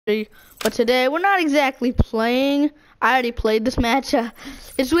BO3. But today we're not exactly playing. I already played this match.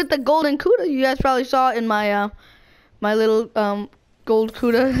 It's with the golden Cuda. You guys probably saw it in my my little gold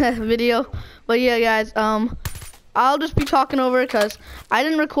Cuda video. But yeah, guys, I'll just be talking over it because I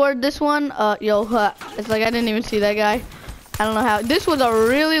didn't record this one. It's like I didn't even see that guy. I don't know how. This was a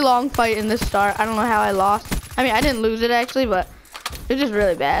really long fight in this start. I don't know how I lost. I mean, I didn't lose it actually, but it was just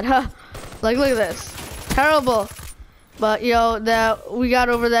really bad. Like, look at this. Terrible. But that we got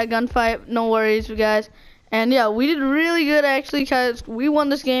over that gunfight. No worries, you guys. And yeah, we did really good actually because we won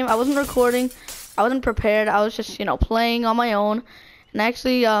this game. I wasn't recording. I wasn't prepared. I was just playing on my own, and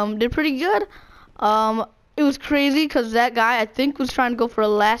actually did pretty good. It was crazy because that guy I think was trying to go for a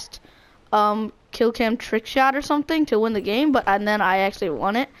last kill cam trick shot or something to win the game, and then I actually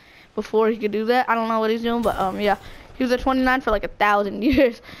won it before he could do that. I don't know what he's doing, but yeah, he was at 29 for like 1,000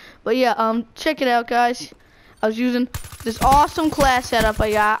 years. But yeah, check it out, guys. I was using this awesome class setup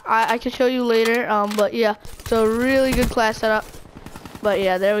I got. I can show you later. But yeah, it's a really good class setup. But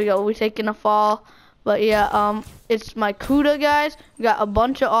yeah, there we go. We're taking a fall. But yeah, it's my Cuda, guys. We got a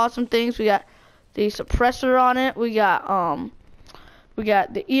bunch of awesome things. We got the suppressor on it. We got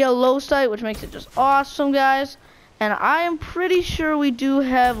the ELO sight, which makes it just awesome, guys. And I am pretty sure we do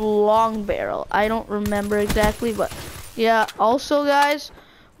have long barrel. I don't remember exactly, but yeah. Also, guys,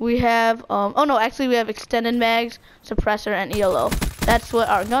 we have oh no, actually we have extended mags, suppressor, and ELO. That's what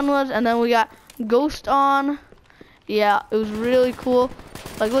our gun was. And then we got ghost on. Yeah, it was really cool.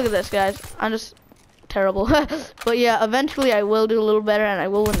 Like, look at this, guys. I'm just terrible. But yeah, eventually I will do a little better and I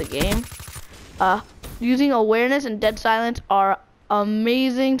will win the game. Using awareness and dead silence are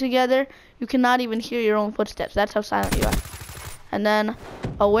amazing together. You cannot even hear your own footsteps. That's how silent you are. And then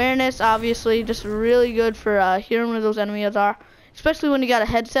awareness, obviously, just really good for hearing where those enemies are. Especially when you got a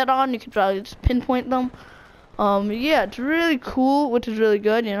headset on, you can probably just pinpoint them. Yeah, it's really cool, which is really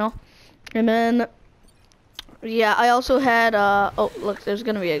good, And then, yeah, I also had, oh, look, there's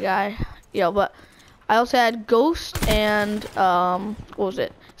gonna be a guy. Yeah, but I also had Ghost and, what was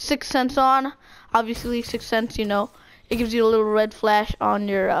it? Sixth Sense on. Obviously, Sixth Sense, it gives you a little red flash on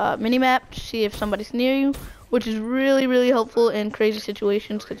your minimap to see if somebody's near you, which is really, really helpful in crazy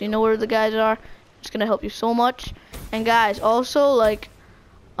situations because you know where the guys are. It's gonna help you so much. And guys, also oh, look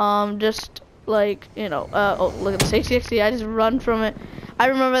at the 660. I just run from it. I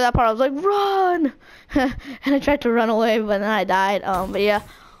remember that part. I was like, run, and I tried to run away, but then I died. But yeah.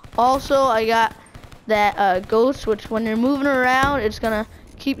 Also, I got that ghost, which when you're moving around, it's gonna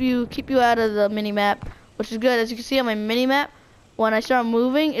keep you out of the mini map, which is good. As you can see on my mini map, when I start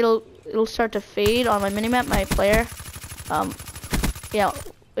moving, it'll start to fade on my mini map, my player. Yeah,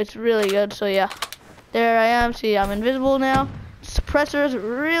 it's really good. So yeah. There I am. See, I'm invisible now. Suppressor is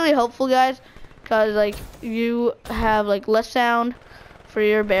really helpful, guys, because like you have like less sound for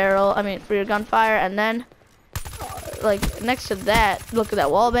your barrel. I mean, for your gunfire, and then like next to that, look at that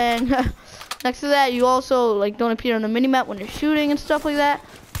wall bang. Next to that, you also like don't appear on the minimap when you're shooting and stuff like that,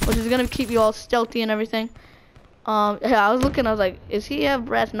 which is gonna keep you all stealthy and everything. Yeah, I was looking. I was like, is he have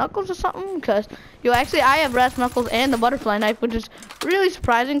brass knuckles or something? Because actually, I have brass knuckles and the butterfly knife, which is really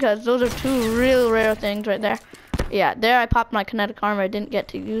surprising because those are two real rare things right there. Yeah, there I popped my kinetic armor. I didn't get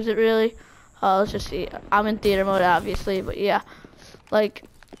to use it really. Let's just see. I'm in theater mode, obviously, but yeah, like,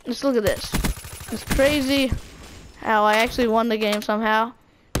 just look at this. It's crazy how I actually won the game somehow.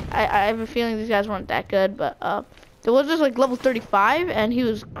 I have a feeling these guys weren't that good, but there was just like level 35, and he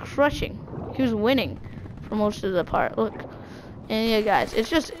was crushing. He was winning for most of the part. Look, and yeah, guys, it's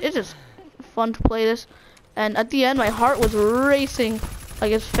just fun to play this. And at the end, my heart was racing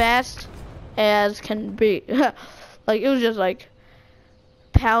like as fast as can be. Like, it was just like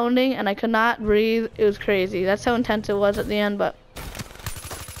pounding, and I could not breathe. It was crazy. That's how intense it was at the end. But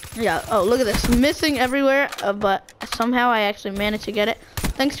yeah, oh, look at this, missing everywhere, but somehow I actually managed to get it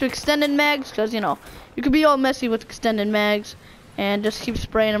thanks to extended mags, because you could be all messy with extended mags and just keep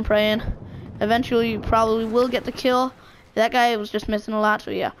spraying and praying. Eventually, you probably will get the kill. That guy was just missing a lot,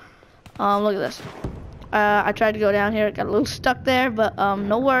 so yeah. Look at this. I tried to go down here, got a little stuck there, but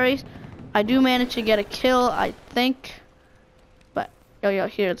no worries. I do manage to get a kill, I think. But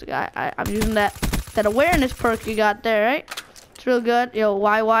here's the guy. I'm using that awareness perk you got there, right? It's real good.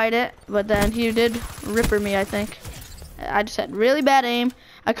 YY'd it, but then he did ripper me, I think. I just had really bad aim.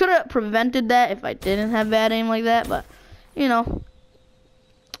 I could have prevented that if I didn't have bad aim like that, but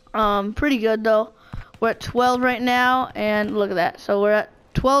pretty good though. We're at 12 right now, and look at that. So we're at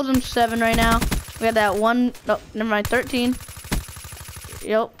 12 and 7 right now. We got that one. No, never mind. 13.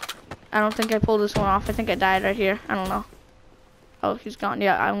 Yep. I don't think I pulled this one off. I think I died right here. I don't know. Oh, he's gone.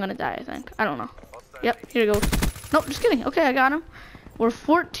 Yeah, I'm gonna die, I think. I don't know. Yep. Here he goes. Nope. Just kidding. Okay, I got him. We're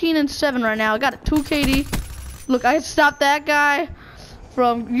 14-7 right now. I got a 2 KD. Look, I stopped that guy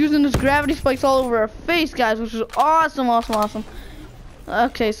from using his gravity spikes all over our face, guys, which is awesome, awesome, awesome.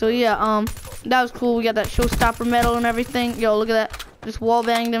 Okay, so yeah, that was cool. We got that showstopper medal and everything. Yo, look at that. Just wall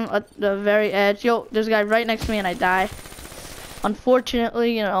banged him at the very edge. Yo, there's a guy right next to me and I die.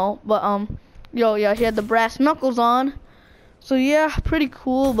 Unfortunately, you know, but yo, yeah, he had the brass knuckles on. So yeah, pretty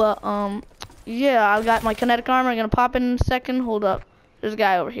cool, but yeah, I got my kinetic armor. I'm gonna pop in a second. Hold up. There's a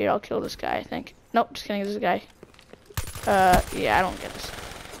guy over here. I'll kill this guy, I think. Nope, just kidding, there's a guy. Yeah, I don't get this.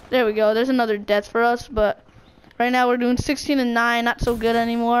 There we go. There's another death for us, but right now we're doing 16-9, not so good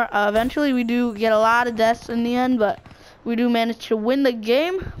anymore. Eventually we do get a lot of deaths in the end, but we do manage to win the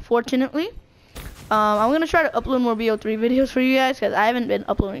game, fortunately. I'm gonna try to upload more BO3 videos for you guys, because I haven't been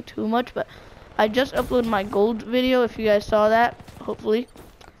uploading too much, but I just uploaded my gold video, if you guys saw that, hopefully.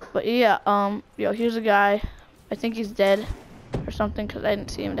 But yeah, yo, here's a guy. I think he's dead or something, because I didn't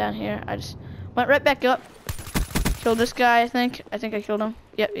see him down here. I just went right back up. Killed this guy, I think. I think I killed him.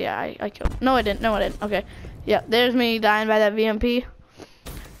 Yep, yeah, I killed him. No, I didn't. No, I didn't. Okay. Yeah, there's me dying by that VMP.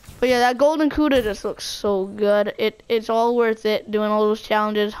 But yeah, that golden Cuda just looks so good. It's all worth it, doing all those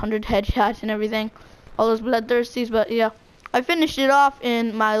challenges, 100 headshots and everything. All those bloodthirsties, but yeah. I finished it off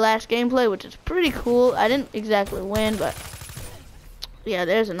in my last gameplay, which is pretty cool. I didn't exactly win, but yeah,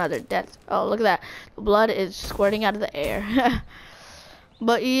 there's another death. Oh, look at that. The blood is squirting out of the air.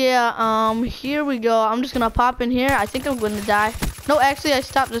 But yeah, here we go. I'm just gonna pop in here. I think I'm gonna die. No, actually, I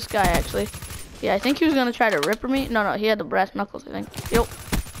stopped this guy, actually. Yeah, I think he was gonna try to ripper me. No, he had the brass knuckles, I think. Yo,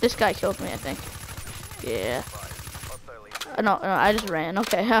 this guy killed me, I think. Yeah. No, I just ran.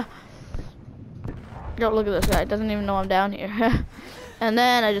 Okay, huh. Yo, look at this guy. Doesn't even know I'm down here. And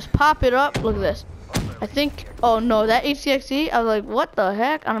then I just pop it up. Look at this. I think, oh no, that HCXD, I was like, what the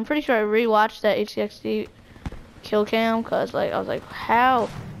heck? And I'm pretty sure I rewatched that HCXD kill cam, cause like I was like, how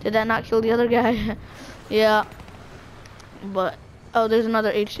did that not kill the other guy? Yeah, but oh, there's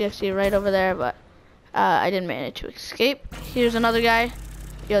another HCXD right over there, but I didn't manage to escape. Here's another guy.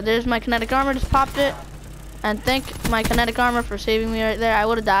 Yo, there's my kinetic armor. Just popped it, and thank my kinetic armor for saving me right there. I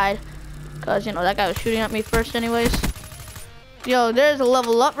would have died, cause you know that guy was shooting at me first, anyways. Yo, there's a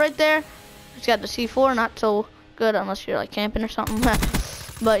level up right there. It's got the C4, not so good unless you're like camping or something.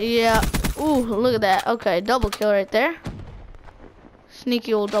 But yeah. Ooh, look at that. Okay, double kill right there.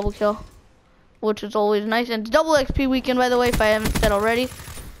 Sneaky old double kill, which is always nice. And it's double XP weekend, by the way, if I haven't said already.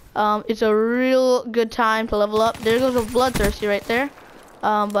 It's a real good time to level up. There goes a bloodthirsty right there.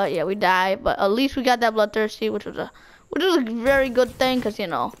 But yeah, we die. But at least we got that bloodthirsty, which was a very good thing, because you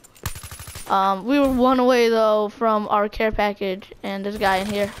know, we were one away though from our care package, and this guy in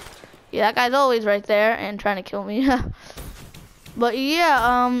here. Yeah, that guy's always right there and trying to kill me. But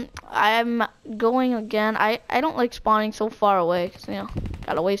yeah, I'm going again. I don't like spawning so far away, because, you know,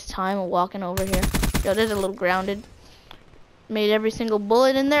 gotta waste time of walking over here. Yo, there's a little grounded. Made every single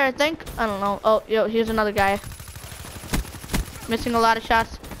bullet in there, I think. I don't know. Oh, yo, here's another guy. Missing a lot of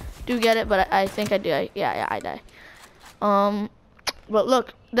shots. Do get it, but I think I do. Yeah, I die. But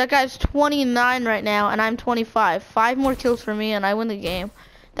look, that guy's 29 right now, and I'm 25. 5 more kills for me, and I win the game.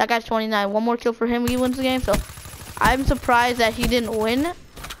 That guy's 29. 1 more kill for him, he wins the game, so I'm surprised that he didn't win.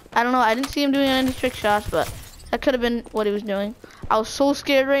 I don't know. I didn't see him doing any trick shots, but that could have been what he was doing. I was so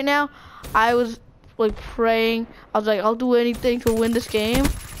scared right now. I was like praying. I was like, I'll do anything to win this game.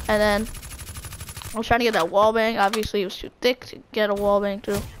 And then I was trying to get that wall bang. Obviously, it was too thick to get a wall bang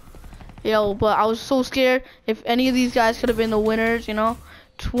through. Yo, but I was so scared. If any of these guys could have been the winners, you know,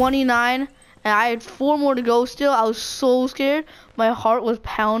 29, and I had 4 more to go still. I was so scared. My heart was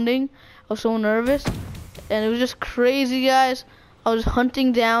pounding. I was so nervous. And it was just crazy, guys. I was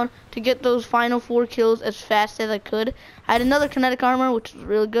hunting down to get those final 4 kills as fast as I could. I had another kinetic armor, which was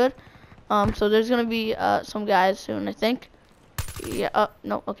really good. So there's gonna be some guys soon, I think. Yeah.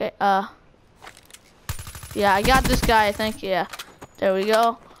 No. Okay. Yeah, I got this guy, I think. Yeah. There we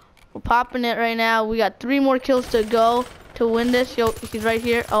go. We're popping it right now. We got 3 more kills to go to win this. Yo, he's right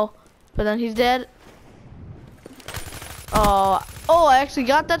here. Oh, but then he's dead. Oh, I actually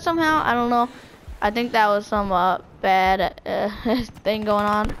got that somehow. I don't know. I think that was some bad thing going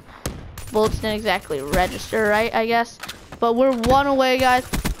on. Bullets didn't exactly register right, I guess. But we're 1 away, guys.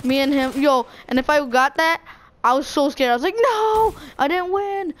 Me and him. Yo, and if I got that, I was so scared. I was like, no, I didn't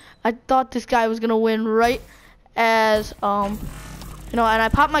win. I thought this guy was going to win right as, you know, and I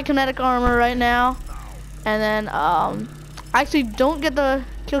popped my kinetic armor right now. And then, I actually don't get the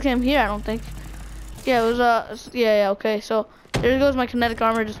kill cam here, I don't think. Yeah, it was, yeah, okay. So, there goes my kinetic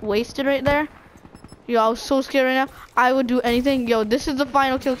armor just wasted right there. Yo, I was so scared right now. I would do anything. Yo, this is the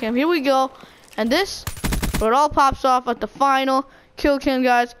final kill cam. Here we go. And this, where it all pops off at the final kill cam,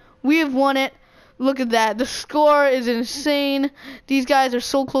 guys. We have won it. Look at that. The score is insane. These guys are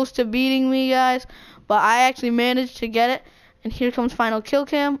so close to beating me, guys. But I actually managed to get it. And here comes final kill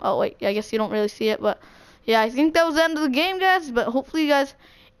cam. Oh, wait. I guess you don't really see it. But, yeah, I think that was the end of the game, guys. But hopefully you guys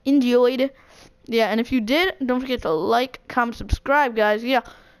enjoyed. Yeah, and if you did, don't forget to like, comment, subscribe, guys. Yeah,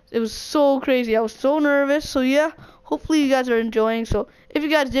 it was so crazy. I was so nervous. So, yeah, hopefully you guys are enjoying. So, if you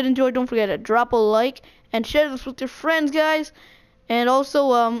guys did enjoy, don't forget to drop a like and share this with your friends, guys. And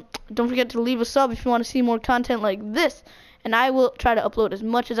also, don't forget to leave a sub if you want to see more content like this. And I will try to upload as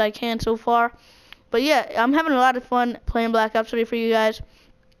much as I can so far. But yeah, I'm having a lot of fun playing Black Ops 3 for you guys.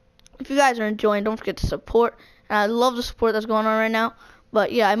 If you guys are enjoying, don't forget to support. And I love the support that's going on right now.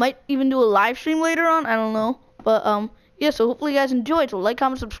 But yeah, I might even do a live stream later on. I don't know. But yeah, so hopefully you guys enjoyed. So like,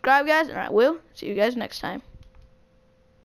 comment, subscribe, guys. And I will see you guys next time.